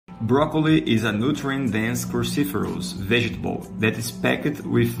Broccoli is a nutrient-dense cruciferous vegetable that is packed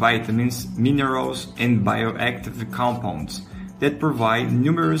with vitamins, minerals, and bioactive compounds that provide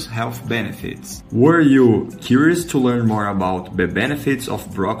numerous health benefits. Were you curious to learn more about the benefits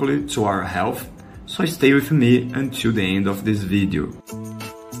of broccoli to our health? So stay with me until the end of this video.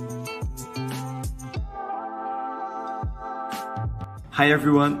 Hi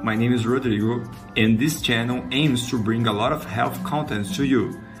everyone, my name is Rodrigo and this channel aims to bring a lot of health content to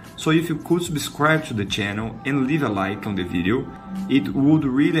you. So if you could subscribe to the channel and leave a like on the video, it would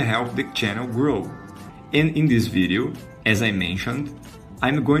really help the channel grow. And in this video, as I mentioned,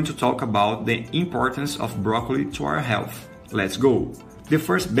 I'm going to talk about the importance of broccoli to our health. Let's go! The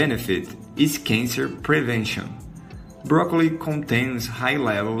first benefit is cancer prevention. Broccoli contains high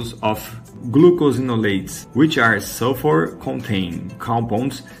levels of glucosinolates, which are sulfur-containing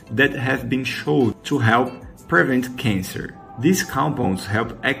compounds that have been shown to help prevent cancer. These compounds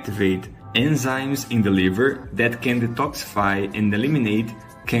help activate enzymes in the liver that can detoxify and eliminate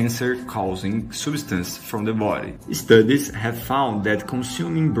cancer-causing substances from the body. Studies have found that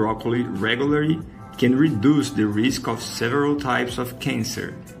consuming broccoli regularly can reduce the risk of several types of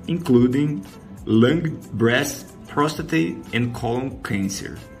cancer, including lung, breast, prostate, and colon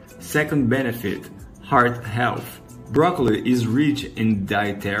cancer. Second benefit, heart health. Broccoli is rich in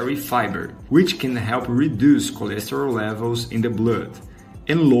dietary fiber, which can help reduce cholesterol levels in the blood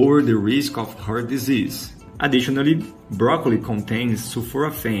and lower the risk of heart disease. Additionally, broccoli contains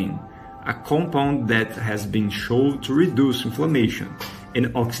sulforaphane, a compound that has been shown to reduce inflammation and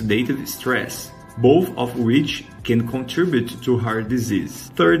oxidative stress, both of which can contribute to heart disease.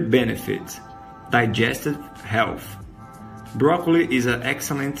 Third benefit, digestive health. Broccoli is an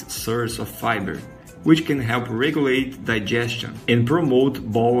excellent source of fiber, which can help regulate digestion and promote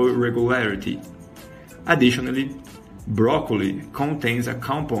bowel regularity. Additionally, broccoli contains a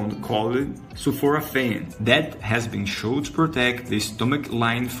compound called sulforaphane that has been shown to protect the stomach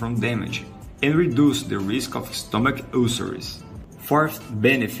line from damage and reduce the risk of stomach ulcers. Fourth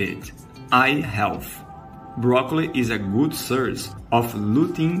benefit, eye health. Broccoli is a good source of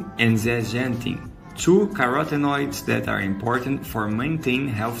lutein and zeaxanthin, two carotenoids that are important for maintaining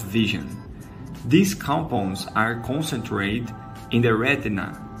healthy vision. These compounds are concentrated in the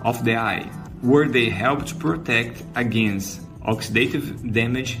retina of the eye, where they help to protect against oxidative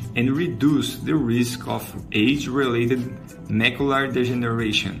damage and reduce the risk of age-related macular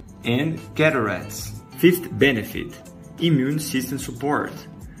degeneration and cataracts. Fifth benefit, immune system support.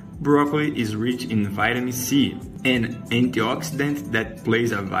 Broccoli is rich in vitamin C, an antioxidant that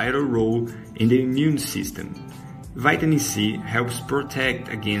plays a vital role in the immune system. Vitamin C helps protect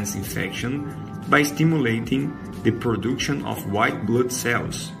against infection by stimulating the production of white blood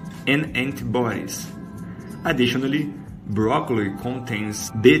cells and antibodies. Additionally, broccoli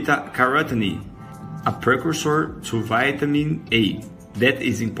contains beta-carotene, a precursor to vitamin A that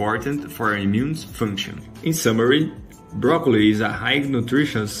is important for immune function. In summary, broccoli is a high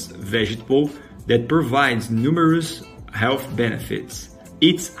nutritious vegetable that provides numerous health benefits.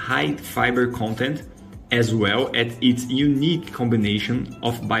 Its high fiber content, as well as its unique combination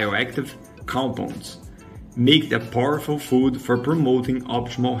of bioactive compounds, make it a powerful food for promoting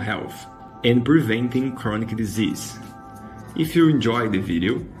optimal health and preventing chronic disease. If you enjoyed the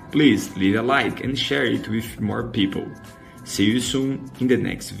video, please leave a like and share it with more people. See you soon in the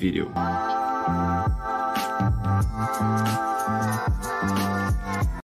next video.